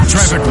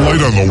Music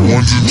Light on the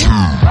ones and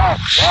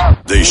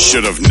twos. They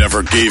should have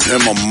never gave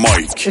him a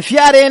mic. If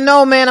y'all didn't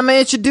know, man, I'm gonna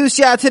introduce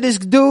y'all to this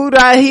dude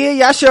right here.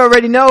 Y'all should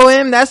already know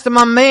him. That's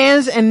my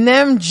mans and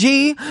them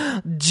G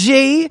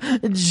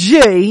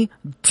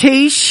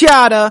T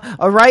Shotta,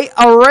 alright?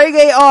 A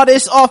reggae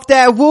artist off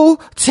that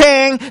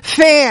Wu-Tang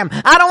fam.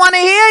 I don't wanna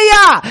hear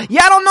y'all.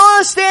 Y'all don't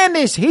understand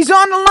this. He's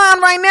on the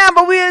line right now,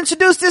 but we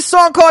introduced this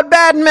song called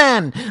Bad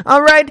Man.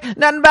 Alright?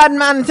 Nothing bad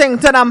man thing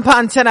to them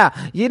pantana.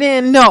 You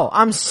didn't know.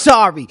 I'm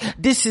sorry.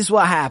 This is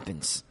what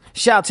happens.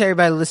 Shout out to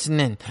everybody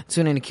listening.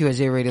 Tune in to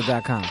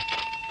QSJRadio.com. If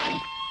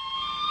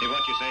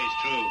what you say is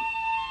true,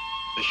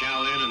 the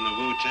Shaolin and the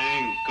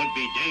Wu-Tang could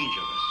be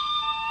dangerous.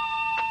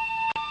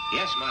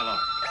 Yes, my lord.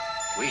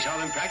 We saw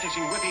them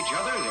practicing with each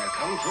other. Their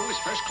kung fu is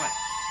first class.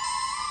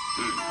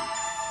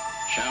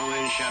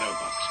 Shaolin shadow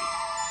boxing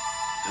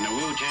and the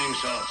Wu-Tang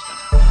soul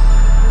style.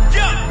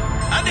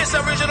 Yeah, and this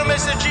original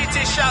Mr.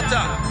 GT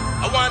Shotta.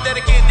 I want to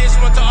dedicate this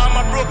one to all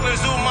my Brooklyn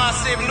Zoo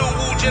massive new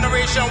Wu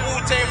generation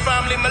Wu-Tang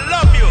family. Me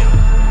love you.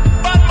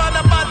 Bad man,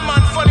 a bad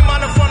man, funny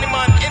man, a funny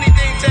man.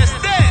 Anything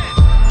tested,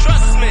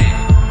 trust me.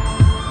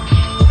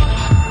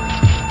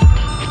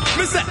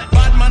 Me say,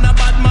 bad man, a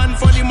bad man,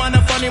 funny man,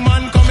 a funny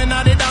man. Coming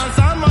out the dance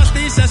and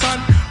musty session.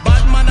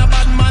 Bad man, a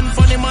bad man,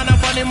 funny man, a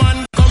funny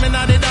man. Coming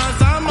out the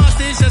dance and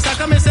musty session.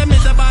 Come and say,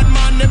 Mr. Bad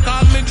Man, they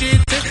call me GT.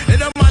 It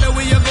don't matter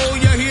where you go,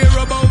 you hear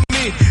about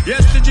me.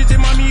 Yes, the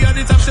GT mommy are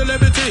the top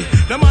celebrity.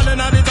 The man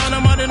in the town, the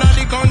man in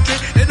the country.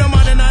 It don't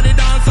matter in the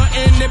dance or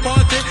in the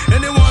party.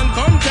 Anyone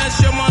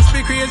contest, you must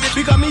be crazy.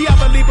 Because me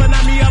have a leap and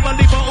me have a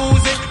leap for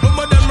Uzi. But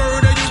more than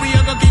murder you, we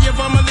are gonna kill your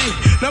family.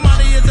 No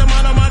matter it's a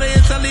man, no matter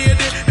it's a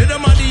lady. It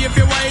don't matter if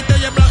you're white or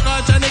you're black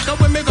or Chinese. Cause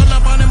when me gonna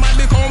up on them, I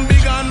become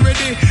big and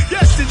ready.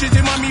 Yes, the GT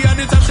mommy are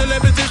the top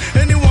celebrity.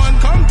 Anyone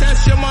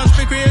contest, you must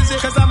be crazy.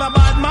 Cause I'm a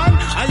bad man,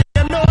 I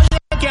am no you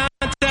can't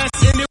test.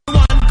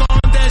 Anyone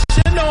contest,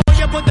 you know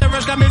you put the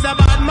rest. Cause me's a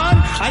bad man,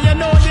 and you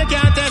know you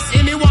can't test.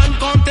 Anyone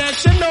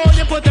contest, you know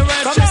you put the rest.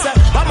 Come me say,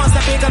 bad man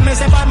step in, me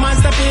say bad man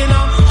step in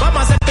now. Bad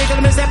man step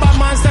in, me say bad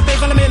man step in,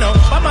 follow me now.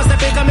 Bad man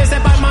step in, me say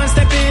bad man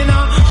step in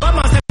now. Bad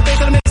man step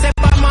in, me say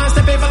bad man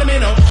step in, follow me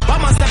now. Bad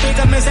man step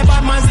in, me say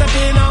bad man step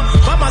in now.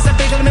 Bad man step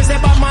in, me say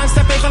bad man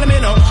step in, follow me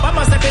now. Bad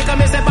man step in,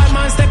 me say bad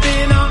man step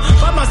in now.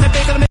 Bad man step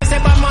in, me say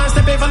bad man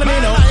step in, follow me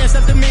now. Man,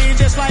 step to me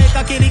just like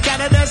a kitty cat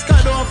that just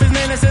cut off his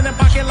menace in the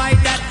pocket like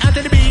that.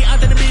 After the B,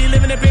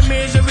 living up in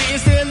misery. He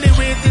still live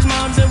with his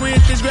moms and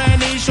with his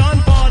granny.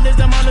 Sean Paul is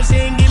the man who's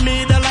saying, give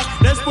me the light.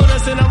 Let's put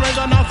us in a ring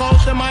and knock out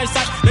to my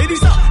side. Lady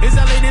Star is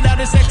a lady that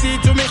is sexy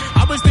to me.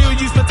 I will still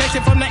use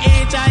protection from the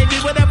HIV.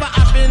 Whatever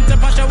happened to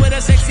Pasha with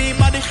a sexy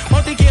body.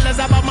 Multi killers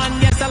have a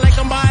man, yes, I like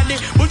him badly.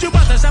 Would you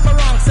better shop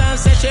around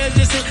sunset shades,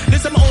 you see?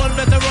 This some old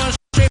veteran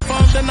straight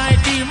from the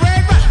 90s.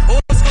 Red,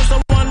 old school,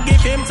 someone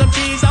give him some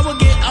cheese. I will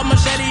get a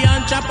machete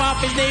and chop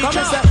off his knee. Come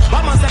and say,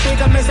 bad man step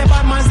in, me say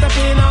bad man step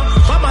in now.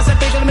 Bad man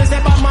step in, me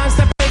say bad man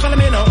step in, follow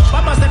me now.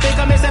 Bad man step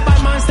in, me say bad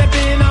man step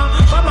in now.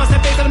 Bad man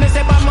step in, me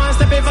say bad man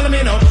step in, follow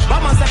me now.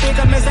 Bad man step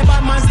in, me say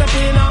bad man step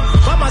in now.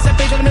 Bad man step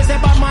in, me say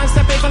bad man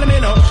step in, follow me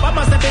now. Bad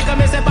man step in,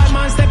 me say bad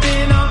man step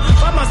in now.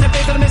 Bad man step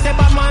in, me say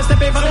bad man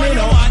step in, follow me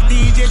now. What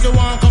DJs you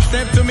want come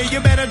step to me? You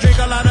better drink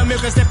a lot of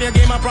milk and step your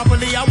game up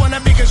properly. I want a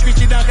bigger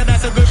screechy dog, cause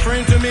that's a good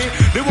friend to me.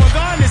 The one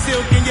gone is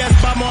silky, yes,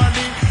 Bob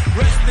Marley.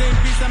 Rest in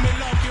peace, and me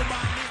love you,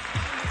 body.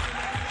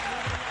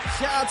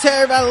 Shout out to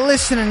everybody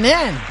listening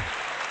in.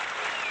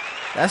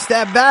 That's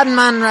that bad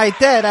man right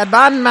there, that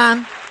bad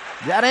man.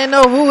 Y'all didn't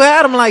know who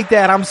had him like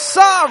that. I'm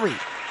sorry.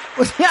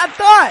 What y'all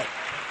thought?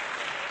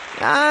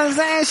 You know what I'm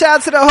saying? Shout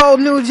out to the whole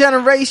new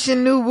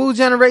generation, new Wu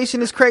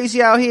generation is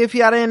crazy out here. If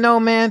y'all didn't know,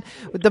 man,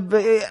 with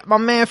my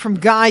man from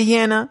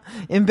Guyana,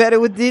 embedded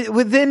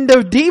within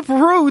the deep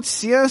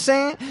roots, you know what I'm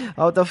saying?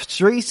 Of the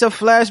streets of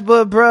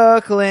Flashwood,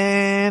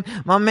 Brooklyn.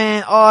 My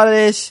man,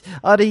 artist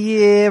of the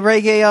year,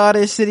 reggae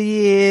artist of the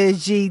year,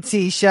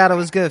 GT Shotta.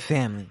 Was good,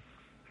 family.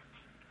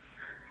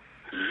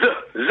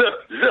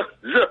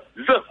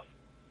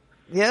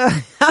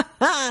 Yeah.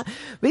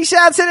 Big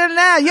shout out to them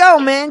now. Yo,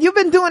 man, you've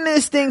been doing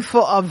this thing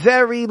for a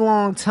very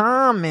long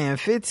time, man.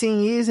 15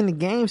 years in the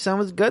game, son.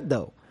 Was good,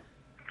 though.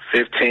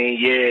 15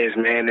 years,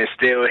 man, and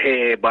still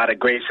here by the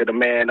grace of the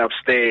man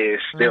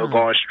upstairs, still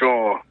going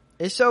strong.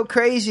 It's so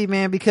crazy,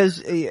 man,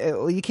 because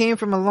you came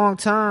from a long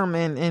time,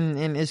 and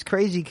it's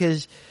crazy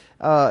because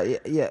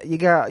you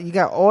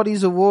got all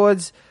these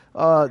awards.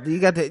 You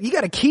got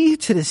a key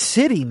to the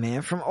city,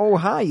 man, from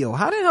Ohio.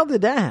 How the hell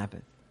did that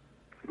happen?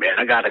 Man,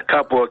 I got a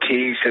couple of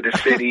keys to the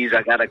cities.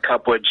 I got a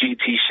couple of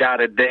GT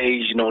Shotta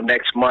days. You know,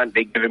 next month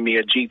they giving me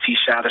a GT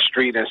Shotta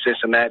street in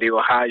Cincinnati,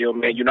 Ohio.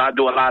 Man, you know, I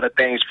do a lot of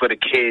things for the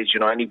kids. You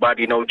know,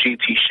 anybody know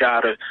GT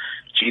Shotta?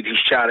 GT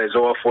Shotta is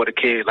all for the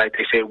kids. Like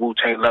they say,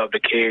 Wu-Tang love the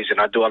kids. And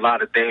I do a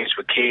lot of things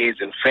for kids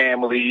and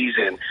families.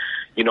 And,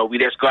 you know, we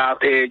just go out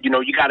there. You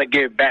know, you got to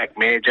give back,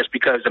 man. Just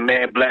because the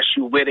man bless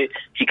you with it,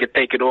 he could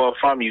take it all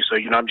from you. So,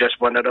 you know, I'm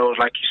just one of those,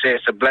 like you said,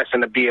 it's a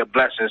blessing to be a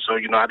blessing. So,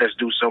 you know, I just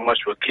do so much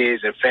for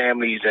kids and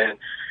families. And,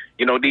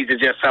 you know, these are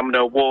just some of the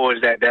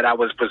awards that I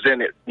was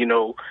presented, you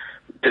know,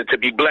 to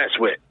be blessed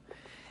with.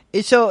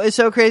 It's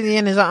so crazy,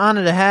 and it's an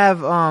honor to have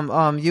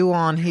you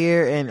on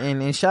here,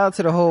 and shout out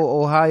to the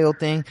whole Ohio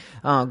thing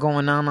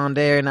going on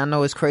there. And I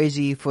know it's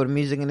crazy for the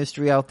music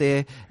industry out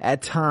there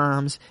at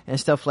times and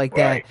stuff like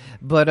that.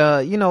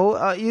 But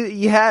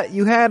you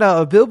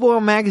had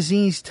Billboard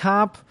magazine's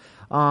top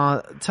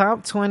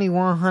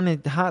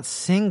 2100 hot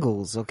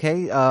singles,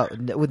 okay,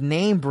 with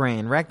Name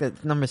Brand ranked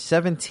at number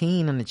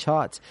 17 on the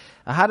charts.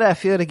 How did that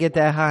feel to get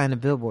that high in the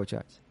Billboard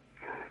charts?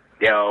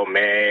 Yo,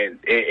 man,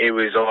 it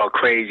was all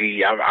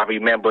crazy. I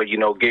remember,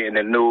 getting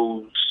the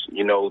news,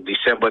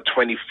 December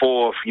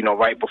 24th,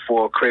 right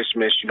before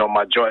Christmas,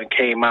 my joint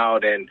came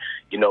out, and,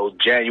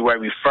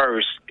 January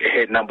 1st, it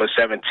hit number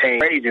 17.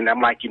 Crazy, and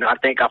I'm like, I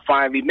think I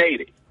finally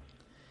made it.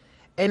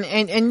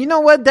 And you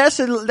know what?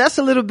 That's a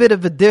little bit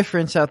of a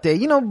difference out there.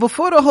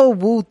 Before the whole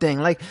Wu thing,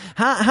 like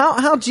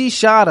how GT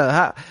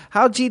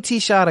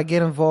Shada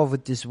get involved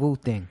with this Wu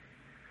thing?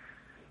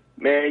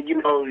 Man,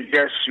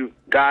 just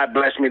God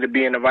blessed me to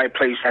be in the right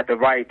place at the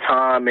right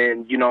time,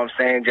 and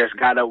just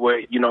got up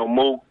with,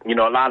 Mook. A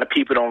lot of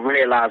people don't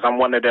realize I'm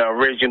one of the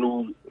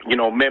original,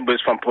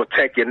 members from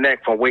Protect Your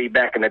Neck from way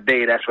back in the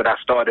day. That's what I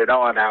started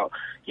on out,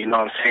 And,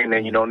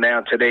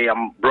 now today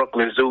I'm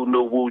Brooklyn Zoo,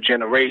 New Wu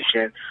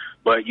Generation.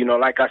 But,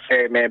 like I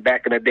said, man,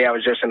 back in the day I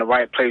was just in the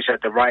right place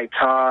at the right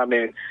time,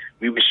 and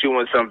we were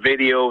shooting some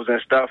videos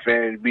and stuff,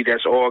 and we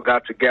just all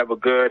got together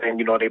good, and,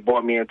 they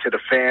brought me into the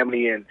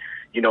family, and,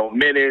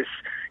 Menace,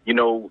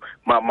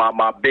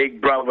 my big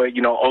brother,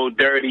 Old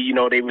Dirty,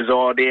 they was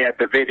all there at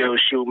the video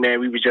shoot, man.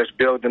 We was just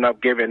building up,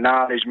 giving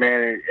knowledge,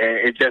 man, and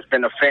it's just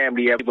been a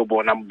family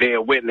everywhere, and I'm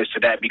being witness to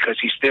that because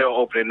he's still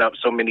opening up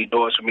so many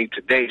doors for me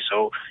today.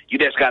 So you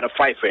just got to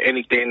fight for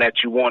anything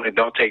that you want and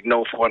don't take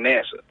no for an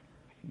answer.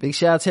 Big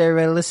shout out to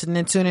everybody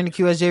listening. Tune in to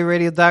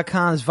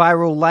QSJRadio.com's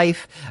Viral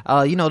Life.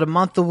 The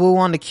month of Wu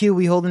on the Q.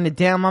 We holding it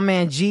down. My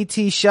man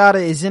GT Shada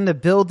is in the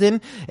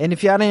building. And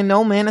if y'all didn't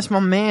know, man, that's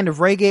my man, the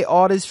reggae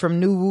artist from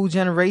New Wu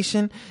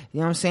Generation. You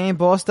know what I'm saying?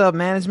 Bossed up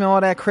management,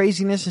 all that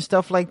craziness and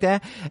stuff like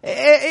that.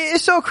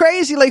 It's so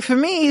crazy. Like for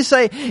me, it's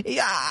like,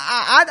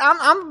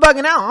 I'm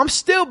bugging out. I'm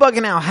still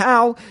bugging out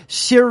how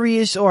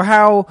serious or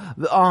how,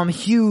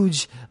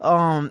 huge,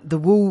 the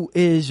Wu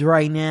is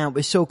right now.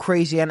 It's so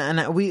crazy.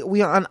 And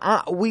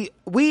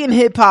we in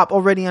hip hop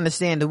already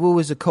understand the Wu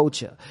is a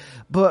culture,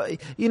 but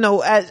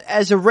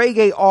as a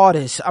reggae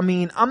artist, I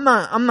mean, I'm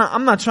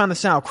not trying to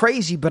sound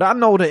crazy, but I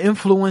know the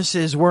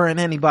influences weren't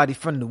anybody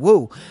from the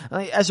Wu.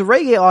 As a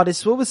reggae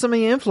artist, what were some of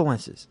your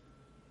influences?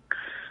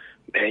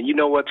 Man, you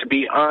know what? To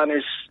be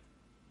honest,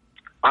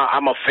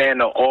 I'm a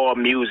fan of all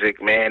music,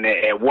 man.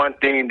 And one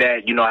thing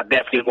that, I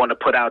definitely want to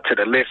put out to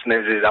the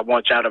listeners is I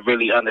want y'all to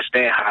really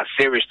understand how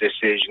serious this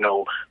is.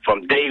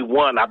 From day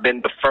one, I've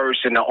been the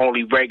first and the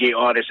only reggae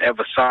artist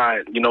ever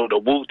signed,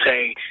 the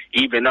Wu-Tang,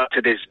 even up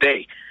to this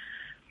day.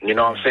 You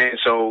know what I'm saying?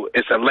 So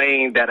it's a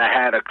lane that I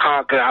had to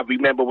conquer. I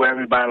remember where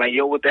everybody like,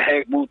 yo, what the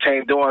heck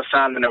Wu-Tang doing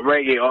signing a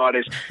reggae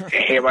artist? And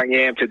here I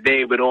am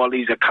today with all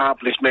these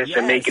accomplishments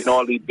and making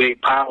all these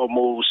big power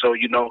moves. So,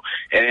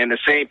 and the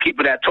same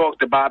people that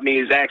talked about me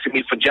is asking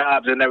me for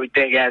jobs and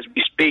everything as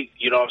we speak.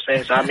 You know what I'm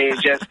saying? So, I mean,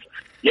 it's just,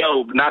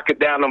 knocking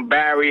down them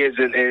barriers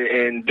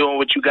and doing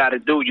what you got to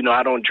do.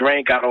 I don't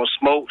drink, I don't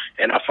smoke,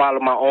 and I follow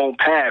my own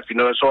path.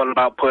 It's all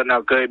about putting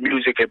out good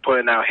music and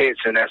putting out hits,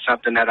 and that's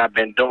something that I've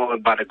been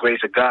doing by the grace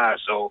of God.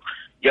 So,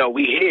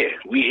 we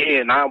here,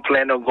 and I don't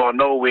plan on going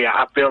nowhere.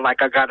 I feel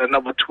like I got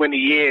another 20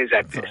 years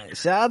at this. Right.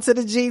 Shout out to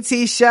the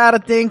GT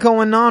Shada thing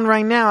going on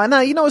right now. And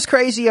it's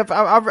crazy.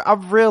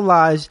 I've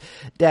realized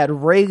that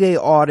reggae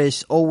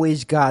artists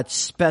always got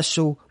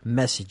special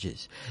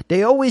messages.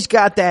 They always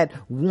got that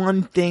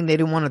one thing they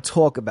didn't want to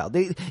talk about.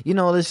 They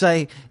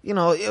say, it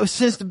was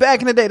since the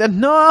back in the day, the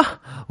no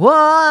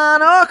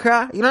one or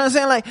cry. You know what I'm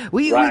saying? Like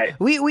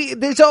we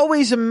there's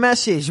always a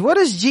message. What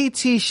is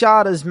GT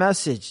Shada's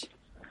message?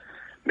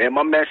 Man,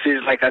 my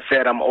message, like I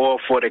said, I'm all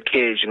for the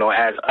kids.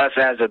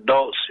 As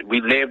adults,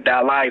 we lived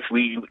our life.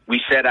 We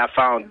set our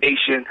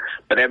foundation,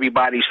 but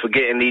everybody's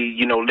forgetting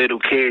the, little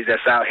kids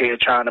that's out here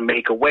trying to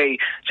make a way.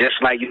 Just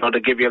like, to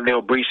give you a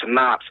little brief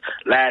synopsis.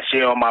 Last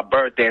year on my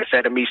birthday,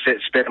 instead of me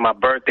spending my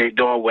birthday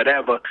doing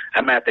whatever,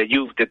 I'm at the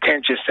youth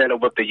detention center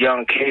with the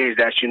young kids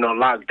that's,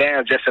 locked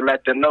down, just to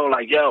let them know,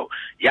 like, yo,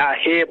 y'all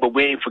here, but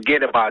we ain't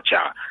forget about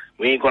y'all.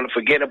 We ain't going to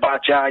forget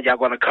about y'all. Y'all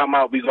going to come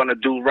out. We're going to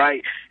do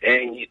right.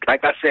 And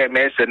like I said,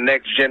 man, it's the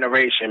next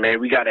generation, man.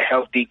 We got to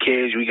help these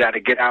kids. We got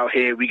to get out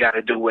here. We got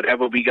to do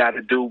whatever we got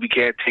to do. We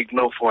can't take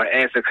no for an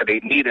answer because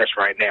they need us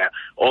right now.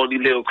 All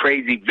these little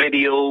crazy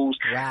videos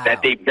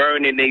that they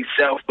burning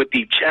themselves with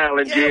these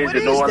challenges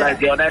and all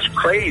that. Yo, that's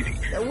crazy.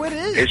 What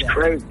is It's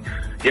crazy.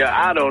 Yeah,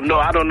 I don't know.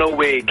 I don't know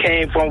where it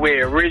came from,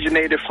 where it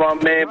originated from,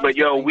 man. But,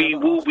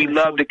 we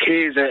love the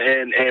kids.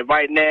 And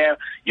right now,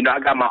 I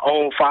got my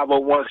own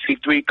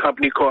 501c3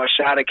 company called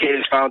Shada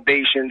Kids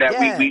Foundation that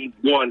we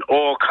doing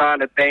all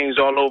kind of things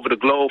all over the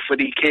globe for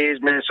these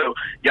kids, man. So,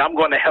 I'm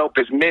going to help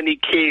as many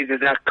kids as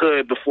I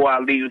could before I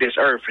leave this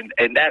earth.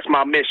 And that's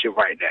my mission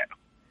right now.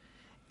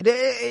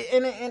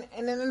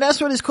 And that's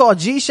what it's called,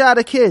 G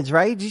Shotta Kids,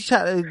 right? It's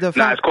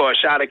called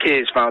Shotta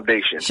Kids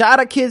Foundation.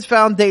 Shotta Kids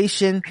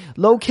Foundation,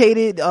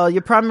 located,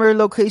 your primary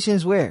location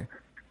is where?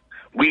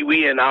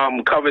 We in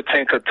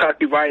Covington,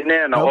 Kentucky right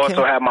now, and I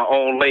also have my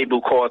own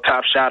label called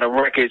Top Shotta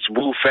Records,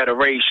 Woo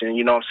Federation,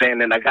 you know what I'm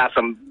saying? And I got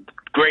some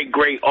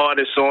great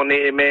artists on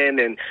there, man,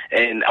 and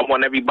I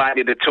want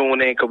everybody to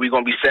tune in because we're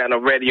going to be setting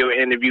up radio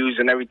interviews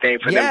and everything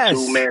for them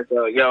too, man.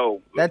 So,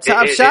 yo, that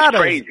Top Shotta, it's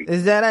crazy.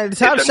 Is that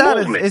Top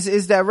Shotta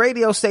is that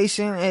radio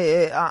station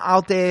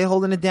out there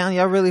holding it down.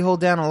 Y'all really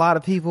hold down a lot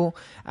of people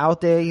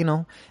out there, you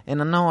know,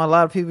 and I know a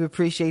lot of people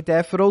appreciate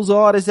that. For those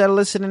artists that are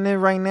listening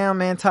in right now,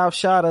 man, Top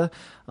Shotta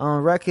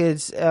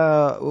Records,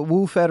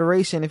 Woo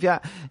Federation. If y'all,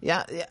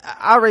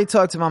 I already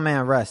talked to my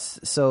man Russ,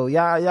 so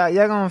y'all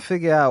gonna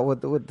figure out what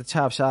the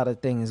Top Shotta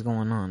thing is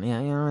going on. Yeah,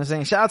 you know what I'm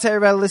saying? Shout out to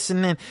everybody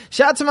listening in.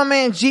 Shout out to my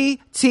man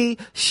GT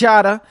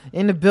Shotta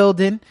in the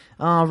building.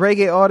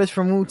 Reggae artist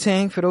from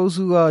Wu-Tang, for those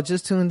who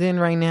just tuned in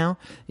right now.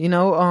 You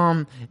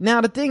know, now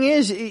the thing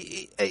is,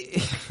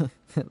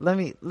 let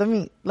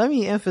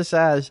me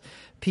emphasize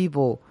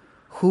people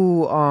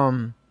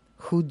who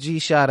G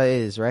Shotta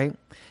is, right?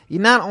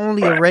 You're not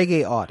only a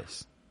reggae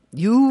artist.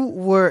 You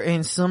were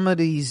in some of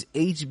these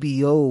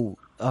HBO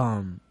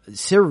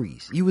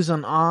series. You was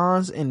on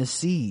Oz and The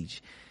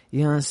Siege.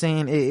 You know what I'm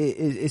saying?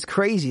 It's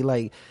crazy.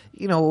 Like,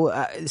 you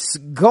know,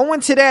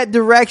 going to that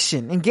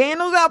direction and getting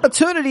those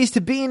opportunities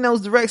to be in those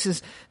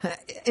directions.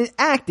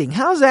 Acting.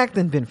 How's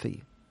acting been for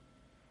you?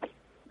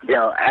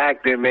 Yo,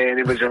 acting, man,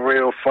 it was a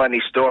real funny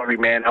story,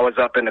 man. I was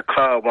up in the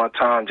club one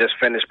time, just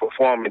finished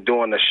performing,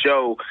 doing a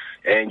show,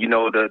 and, you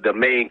know, the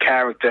main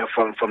character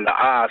from the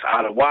Oz,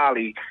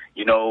 Adewale,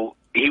 you know,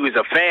 he was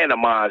a fan of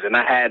mine, and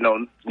I had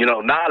no, you know,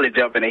 knowledge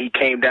of it, and he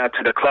came down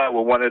to the club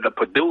with one of the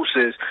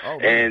producers,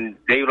 and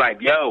they were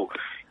like, yo,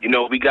 you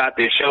know, we got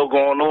this show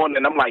going on,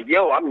 and I'm like,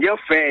 yo, I'm your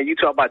fan. You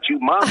talk about you,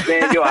 my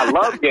fan. Yo, I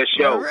love your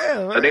show.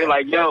 Real. So they're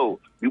like, yo,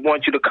 we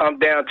want you to come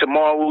down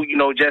tomorrow, you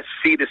know, just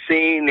see the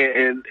scene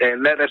and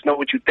let us know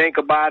what you think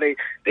about it.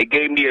 They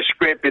gave me a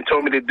script and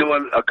told me to do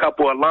a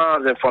couple of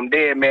lines, and from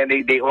there, man,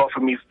 they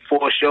offered me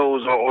 4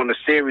 shows on the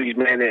series,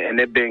 man, and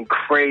they've been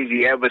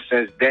crazy ever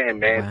since then,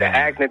 man. Wow. The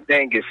acting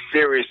thing is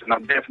serious, and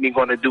I'm definitely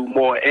going to do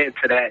more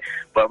into that.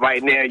 But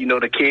right now, you know,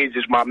 the kids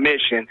is my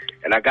mission,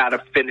 and I got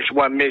to finish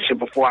one mission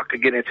before I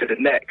could get into the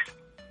next.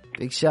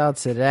 Big shout out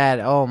to that.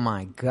 Oh,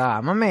 my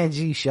God. My man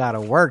G Shotta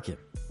working.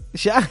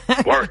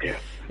 Working.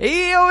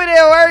 He over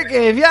there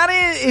working. If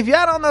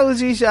y'all don't know who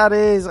G Shotta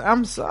is,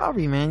 I'm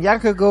sorry, man. Y'all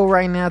could go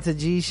right now to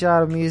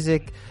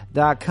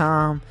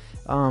gshottamusic.com.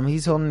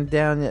 He's holding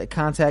down the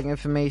contact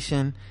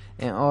information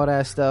and all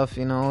that stuff.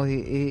 You know,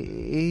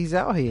 he's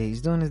out here.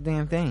 He's doing his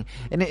damn thing.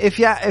 And if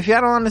y'all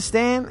don't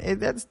understand,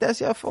 that's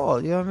your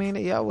fault. You know what I mean?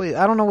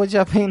 I don't know what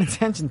y'all paying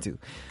attention to.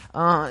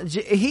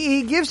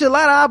 He gives you a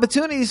lot of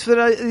opportunities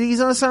for these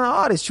unsigned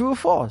artists. True or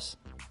false?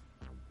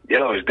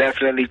 Yo, it's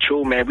definitely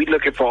true, man. We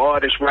looking for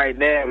artists right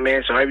now,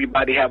 man, so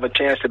everybody have a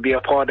chance to be a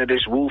part of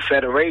this Woo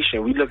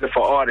Federation. We looking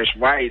for artists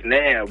right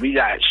now. We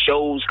got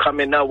shows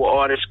coming up with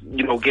artists,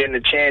 you know, getting a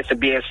chance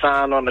of being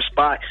signed on the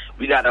spot.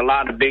 We got a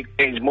lot of big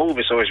things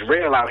moving, so it's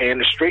real out here in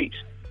the streets.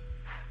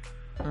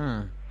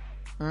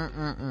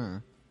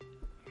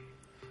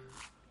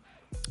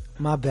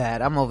 My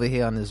bad. I'm over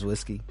here on this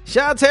whiskey.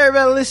 Shout out to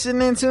everybody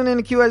listening. Tune in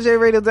to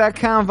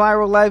QSJRadio.com.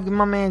 Viral Life with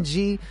my man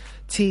G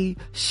T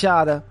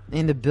Shotta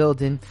in the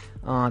building.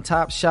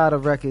 Top Shotta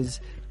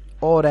Records,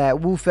 all that.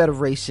 Woo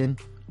Federation,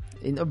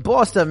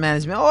 bossed up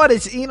management, all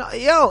this. You know,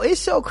 yo, it's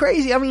so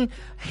crazy. I mean,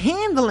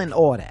 handling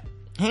all that.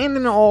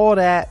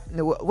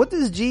 What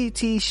does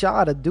GT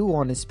Shotta do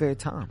on his spare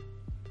time?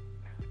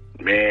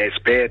 Man,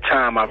 spare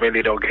time, I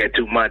really don't get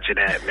too much of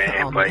that,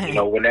 man. But, you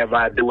know, whenever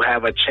I do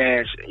have a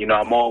chance, you know,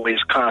 I'm always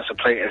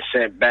contemplating,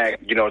 sent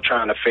back, you know,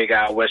 trying to figure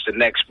out what's the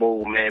next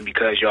move, man,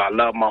 because, yo, I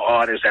love my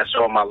artists. That's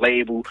on my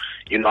label.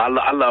 You know,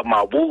 I love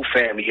my Woo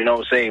family, you know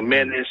what I'm saying?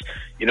 Menace,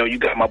 you know, you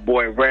got my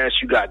boy Rest,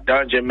 you got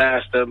Dungeon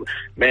Master,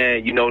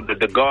 man, you know,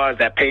 the guards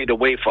that paid the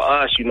way for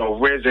us, you know,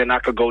 Risen, I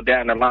could go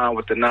down the line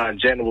with the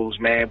non-generals,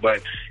 man,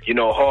 but, you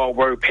know, hard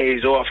work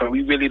pays off, and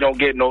we really don't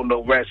get no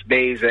rest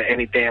days or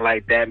anything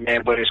like that,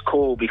 man, but it's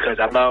cool because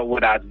I love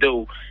what I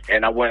do,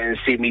 and I wouldn't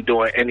see me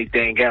doing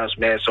anything else,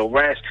 man. So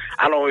rest,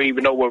 I don't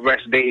even know what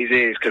rest days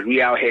is because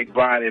we out here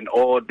grinding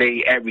all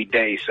day, every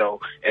day. So,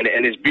 and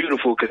it's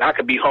beautiful because I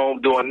could be home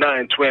doing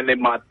nothing,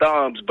 twiddling my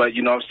thumbs, but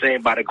you know what I'm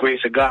saying, by the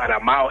grace of God,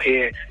 I'm out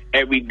here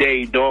every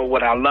day doing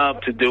what I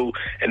love to do.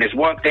 And it's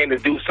one thing to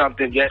do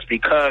something just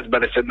because,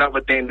 but it's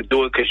another thing to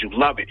do it because you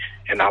love it.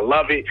 And I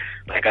love it.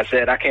 Like I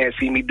said, I can't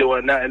see me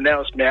doing nothing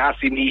else, man. I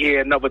see me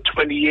here another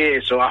 20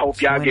 years. So I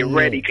hope y'all get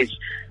ready because,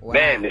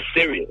 man, it's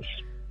serious.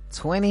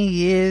 20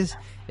 years.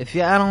 If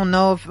y'all don't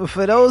know,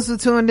 for those who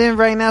tuned in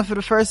right now for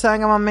the first time, I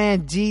got my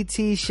man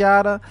GT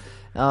Shotta,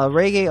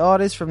 reggae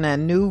artist from that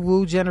new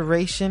Woo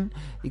generation.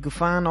 You can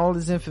find all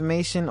this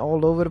information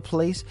all over the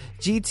place.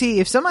 GT,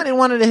 if somebody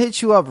wanted to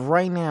hit you up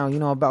right now, you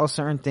know, about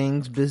certain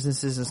things,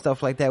 businesses and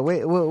stuff like that,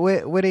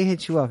 where they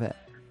hit you up at?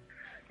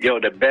 Yo,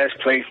 the best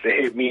place to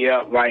hit me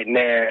up right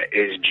now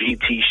is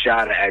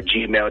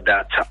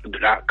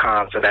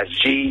gtshotta@gmail.com. So that's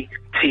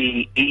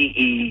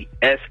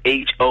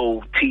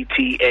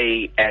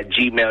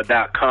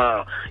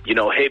GTEESHOTTA@gmail.com. You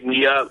know, hit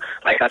me up.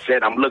 Like I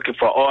said, I'm looking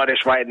for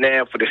artists right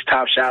now for this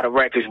Top Shotta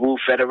Records Woo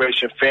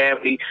Federation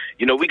family.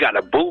 You know, we got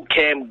a boot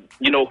camp,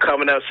 you know,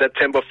 coming up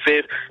September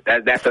 5th.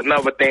 That's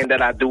another thing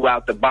that I do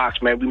out the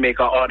box, man. We make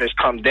our artists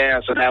come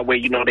down so that way,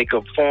 you know, they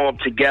can form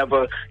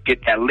together,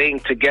 get that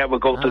link together,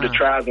 go through the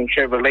trials and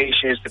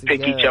tribulations to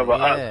pick each other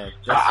up.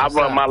 I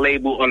run my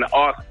label on the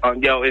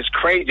yo, it's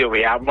crazy over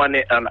here. I run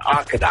it on the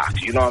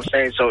Orthodox, you know what I'm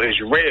saying? So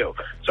it's real.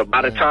 So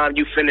by the time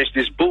you finish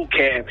this boot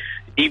camp,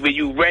 either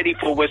you ready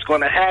for what's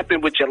going to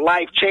happen with your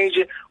life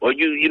changing, or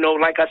you know,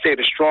 like I said,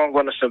 the strong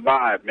going to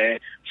survive, man.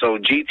 So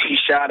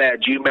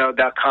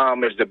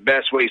gtshotta@gmail.com is the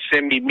best way.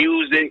 Send me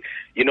music.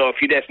 You know,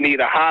 if you just need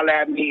to holler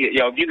at me,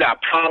 yo, if you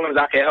got problems,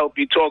 I can help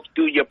you talk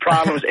through your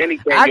problems,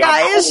 anything. I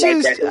got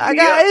issues. I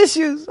got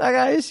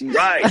issues.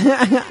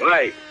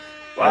 Right.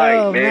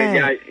 Oh,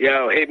 man.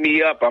 Yo, hit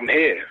me up. I'm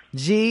here.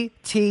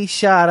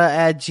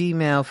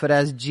 GTShotta@gmail, for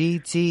that's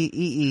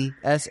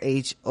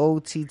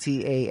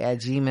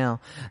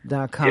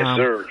GTEESHOTTA@gmail.com. Yes,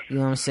 sir. You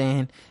know what I'm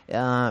saying?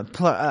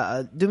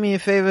 Do me a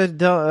favor.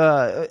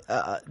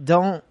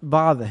 Don't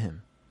bother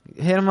him.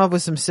 Hit him up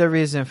with some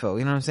serious info.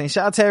 You know what I'm saying?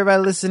 Shout out to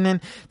everybody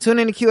listening. Tune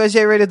in to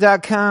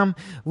QSJRadio.com.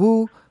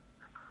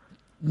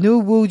 New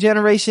Woo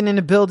generation in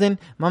the building.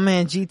 My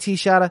man GT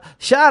Shotta.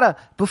 Shotta,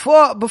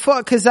 before,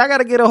 cause I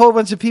gotta get a whole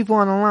bunch of people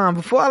on the line.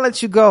 Before I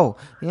let you go,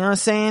 you know what I'm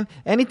saying?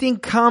 Anything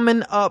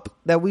coming up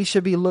that we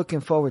should be looking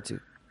forward to?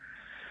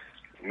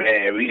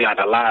 Man, we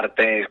got a lot of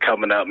things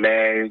coming up,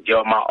 man.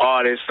 Yo, my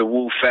artists, the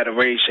Woo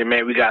Federation,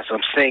 man, we got some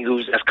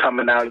singles that's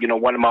coming out. You know,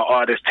 one of my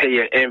artists,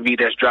 Taya Envy,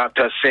 that's dropped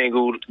her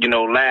single, you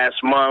know,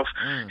 last month.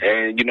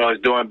 And, you know,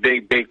 it's doing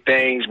big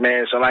things,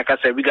 man. So like I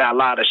said, we got a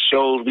lot of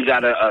shows. We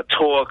got a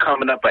tour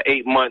coming up, an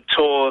 8-month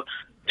tour.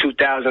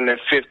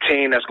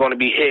 2015, that's going to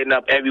be hitting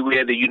up everywhere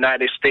in the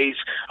United States.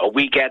 A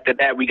week after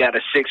that, we got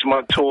a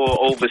 6-month tour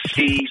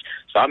overseas.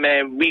 So,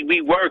 man,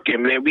 we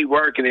working, man. We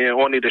working, and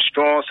only the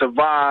strong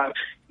survive.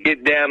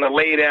 Get down and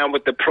lay down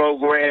with the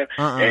program.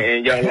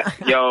 And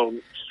yo,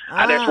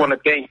 I just want to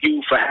thank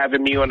you for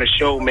having me on the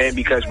show, man,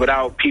 because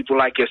without people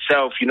like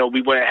yourself, you know,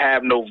 we wouldn't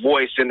have no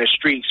voice in the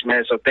streets,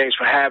 man. So thanks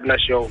for having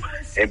us, yo.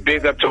 And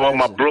big up to all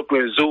my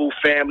Brooklyn Zoo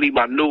family,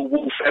 my new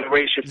Woo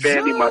Federation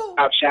family, my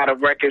Top Shotta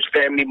Records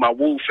family, my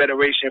Woo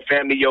Federation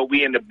family. Yo,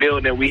 we in the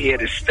building. We here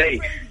to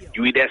stay.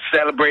 We just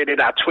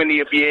celebrated our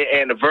 20th year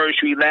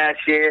anniversary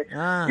last year.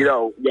 You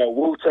know,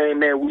 Wu-Tang,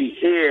 man, we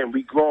here and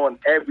we growing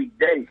every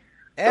day.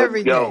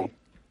 Every day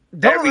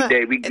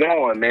we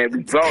growing, man.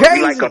 We growing.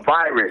 We like a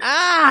virus.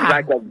 We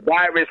like a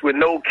virus with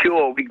no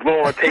cure. We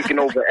growing, taking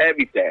over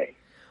everything.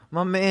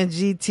 My man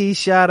GT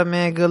Shotta,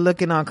 man, good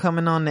looking on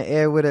coming on the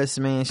air with us,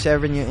 man,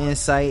 sharing your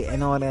insight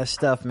and all that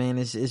stuff, man.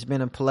 It's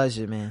been a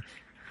pleasure, man.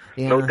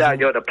 You know no doubt,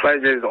 yo, the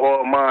pleasure is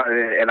all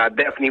mine, and I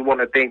definitely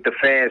want to thank the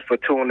fans for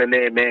tuning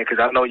in, man, because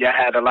I know y'all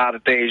had a lot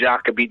of things y'all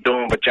could be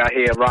doing, but y'all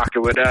here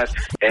rocking with us,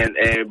 and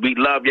we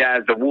love y'all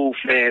as the Woo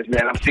fans,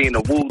 man. I'm seeing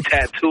the Woo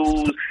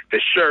tattoos,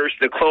 the shirts,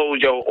 the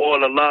clothes, yo, all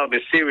the love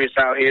is serious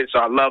out here, so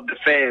I love the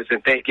fans,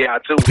 and thank y'all,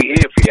 too. We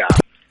here for y'all.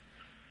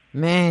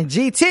 Man,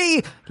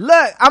 GT,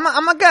 look, I'm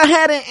gonna go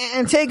ahead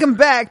and take him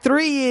back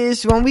 3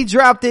 years when we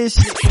dropped this,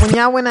 when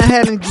y'all went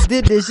ahead and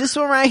did this. This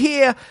one right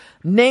here,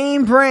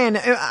 Name Brand.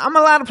 I'm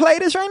allowed to play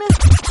this right now?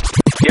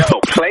 Yo,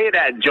 play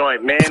that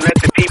joint, man. Let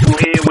the people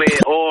hear where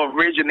it all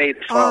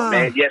originated from,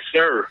 man. Yes,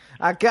 sir.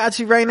 I got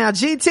you right now.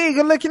 GT,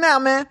 good looking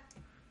out, man.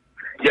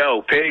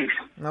 Yo, peace.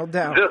 No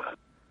doubt.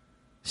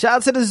 Shout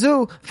out to the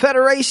Zoo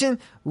Federation,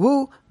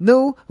 Woo,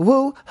 New,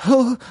 Woo,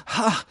 Who,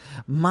 ha.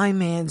 My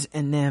mans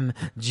and them.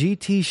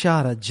 GT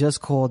Shotta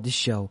just called the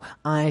show.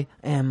 I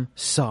am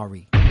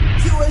sorry.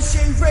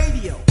 QSJ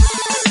Radio.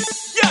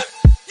 Yeah.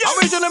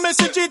 Original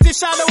message GT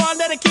Shotta. One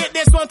dedicate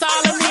this one to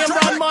all of me and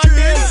Ron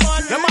Martin.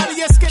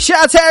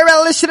 Shout out to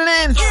everybody listening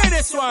in. Hear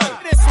this one.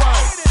 Name Ron.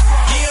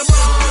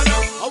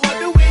 I want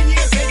to win you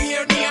say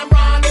here. Name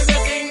Ron is a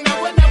thing that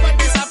will never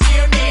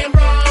disappear. Name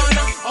Ron.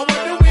 I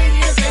want to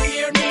win you say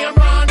here. Name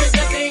Ron is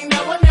a thing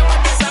that will never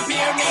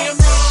disappear. Name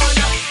Ron.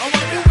 I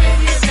want to win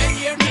you say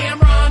here. Name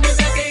Ron is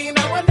a thing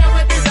that will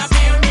never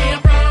disappear.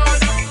 Name Ron.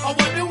 I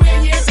want to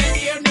win you say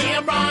here.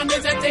 Name Ron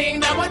is a thing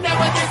that will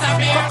never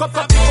disappear. Fuck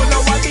up people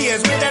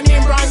nowadays with a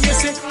name brand, you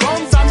see.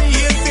 From Tommy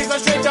Hilfiger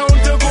straight down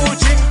to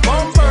Gucci.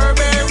 From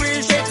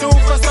Burberry straight to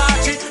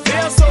Versace.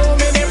 There's so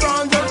many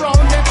brands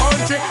around the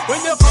country. When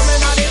you come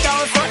in at the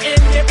dance or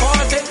in the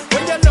party,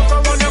 when you look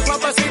around the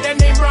club, I see the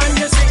name brand,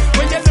 you see.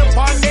 When you look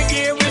on the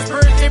gear, it's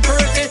pretty.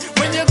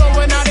 When you go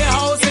in at the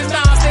house, it's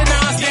nasty. Name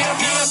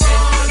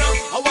brand,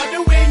 I want the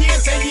way you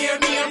say here.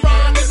 Name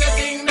brand is a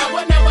thing that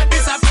will never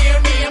disappear.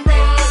 Name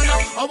brand,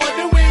 I want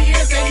the way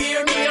you say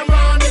here. Name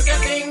brand is a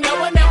thing that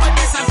will never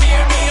disappear.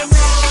 Name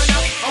brand,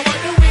 I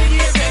want the way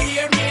you say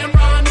here. Name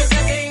brand is a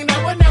thing that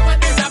will never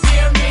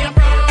disappear. Name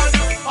brand,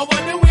 I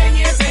want the way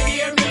you say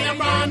here. Name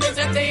brand is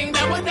a thing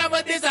that will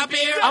never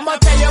disappear. I'ma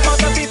tell you about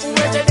the people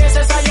in today's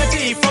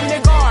society. see from the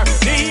car,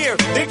 the ear,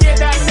 they get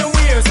that the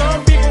weird.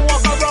 Some people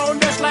walk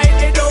around just like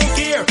they don't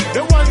care.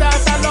 The ones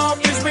that I love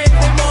is with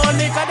the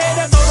money, cause they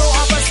don't know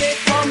opposite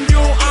from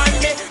you and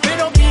me. They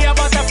don't care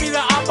about the feeling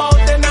about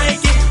the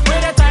Nike.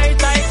 With the tight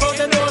clothes,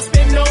 they don't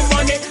spend no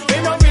money. They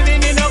don't really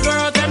need no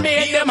girl to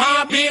make them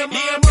happy.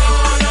 Name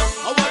Ron,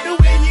 I want the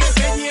way you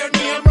say here.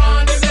 Name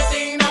Ron is a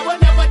thing that will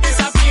never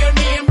disappear.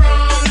 Name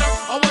Ron,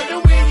 I want the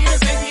way you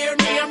say here.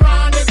 Name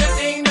Ron is a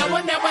thing that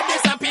will never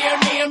disappear.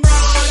 Name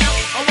Ron,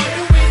 I want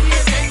the way you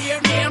say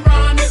here. Name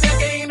Ron is a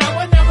thing that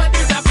will never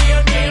disappear.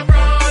 Name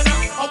Ron,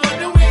 I want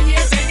the way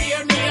you say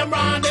here. Name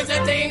Ron is a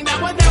thing that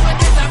will never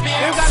disappear.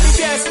 You got the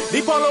chest, the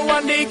polo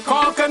and the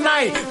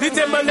Coconut, the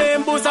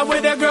Timberland boots are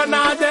with the girl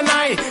not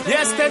deny.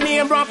 Yes, the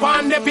name rap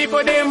on the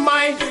people they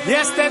mind.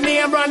 Yes, the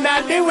name run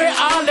that they wear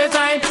all the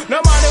time.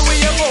 No matter where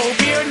you go,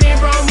 be your name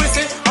brand with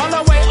it. All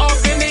the way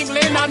up in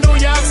England and New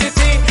York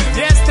City.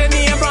 Yes, the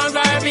name brand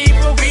drive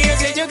people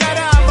crazy. You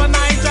gotta have a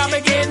nice job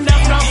and get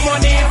enough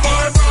money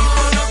for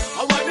Ron.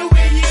 I want the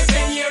way you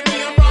say your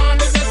name Ron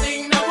is a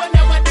thing that will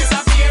never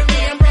disappear.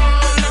 Name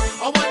Ron,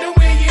 I want the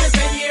way you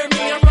say your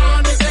name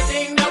Ron is a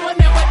thing that will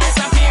never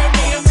disappear.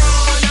 Name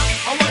Ron,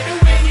 I want the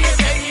way you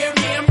say your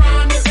name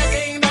Ron is a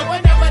thing that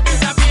will never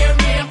disappear.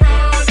 Name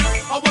Ron,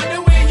 I want the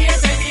way you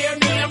say your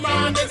name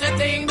Ron is a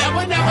thing that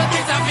will never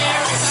disappear.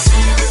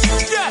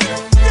 Yeah,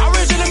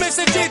 original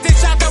Mr. GT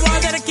shot the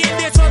one dedicated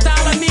this one to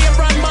all the name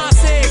brand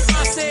massive.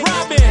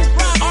 Robin,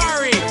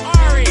 Ari,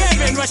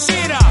 Kevin,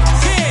 Rashida,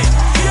 Kid,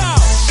 yo,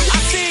 I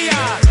see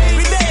ya,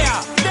 we there.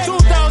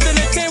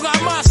 2010 got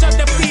mash up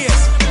the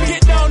place.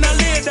 Get down and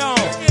lay down.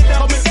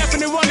 But we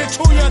definitely run it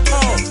through your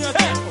tongue.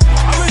 Hey,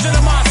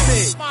 original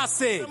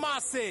massive.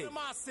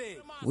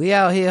 We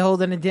out here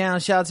holding it down.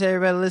 Shout out to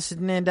everybody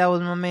listening. That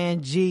was my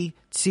man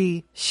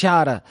GT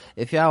Shotta.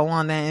 If y'all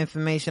want that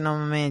information on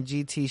my man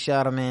GT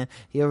Shotta, man,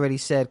 he already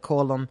said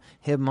call him,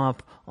 hit him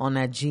up on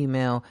that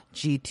Gmail,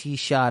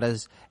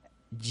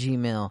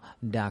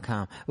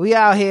 gtshottas@gmail.com. We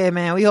out here,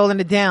 man. We holding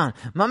it down.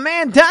 My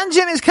man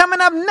Dungeon is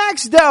coming up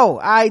next, though.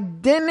 I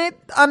didn't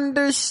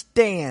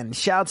understand.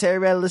 Shout out to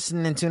everybody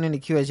listening and tuning in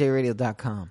to QSJRadio.com.